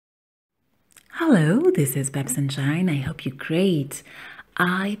Hello, this is Baps and Shine. I hope you're great.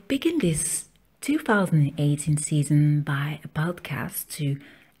 I begin this 2018 season by a podcast to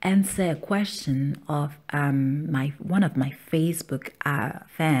answer a question of my one of my Facebook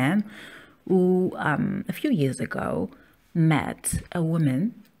fan who a few years ago met a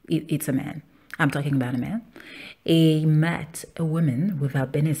woman. It's a man. I'm talking about a man. He met a woman with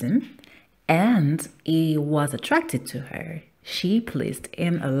albinism and he was attracted to her. She pleased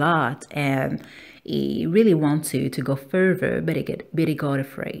him a lot and he really wanted to go further, but he got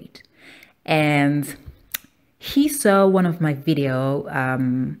afraid. And he saw one of my video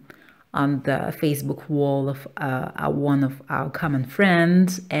on the Facebook wall of one of our common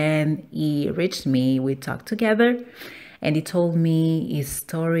friends, and he reached me. We talked together and he told me his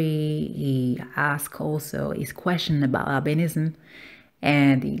story. He asked also his question about albinism,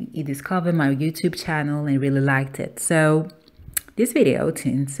 and he discovered my YouTube channel and really liked it. So this video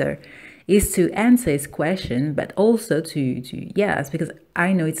is to answer his question, but also to yes, because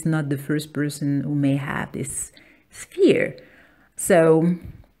I know it's not the first person who may have this fear. So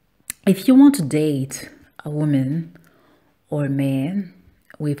if you want to date a woman or a man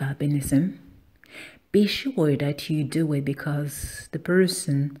with albinism, be sure that you do it because the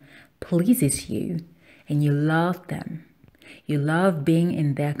person pleases you and you love them. You love being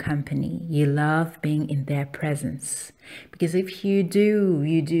in their company. You love being in their presence. Because if you do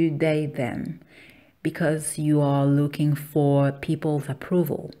date them because you are looking for people's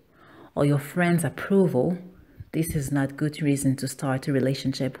approval or your friends' approval, this is not good reason to start a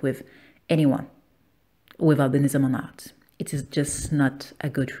relationship with anyone, with albinism or not. It is just not a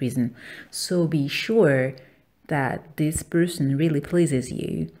good reason. So be sure that this person really pleases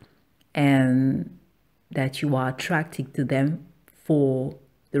you and that you are attracted to them for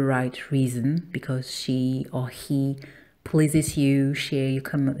the right reason, because she or he pleases you, share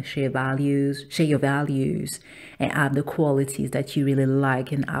your values, and have the qualities that you really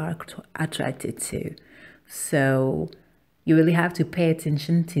like and are attracted to. So you really have to pay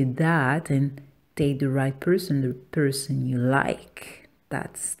attention to that and date the right person, the person you like.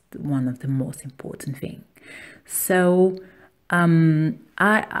 That's one of the most important things. So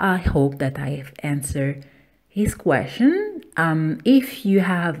I hope that I have answered his question. If you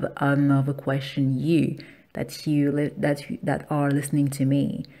have another question that are listening to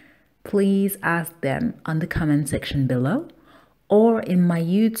me, please ask them on the comment section below or in my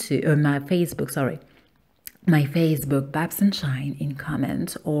YouTube or my Facebook Baps and Shine in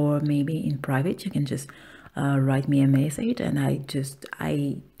comments, or maybe in private. You can just write me a message and I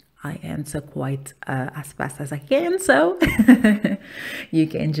answer quite as fast as I can. So you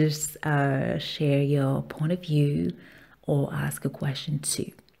can just share your point of view or ask a question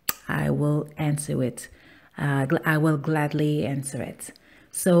too. I will answer it. I will gladly answer it.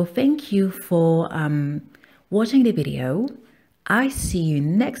 So thank you for watching the video. I see you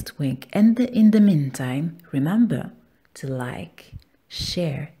next week. And in the meantime, remember to like,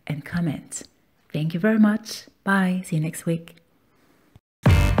 share, and comment. Thank you very much. Bye. See you next week.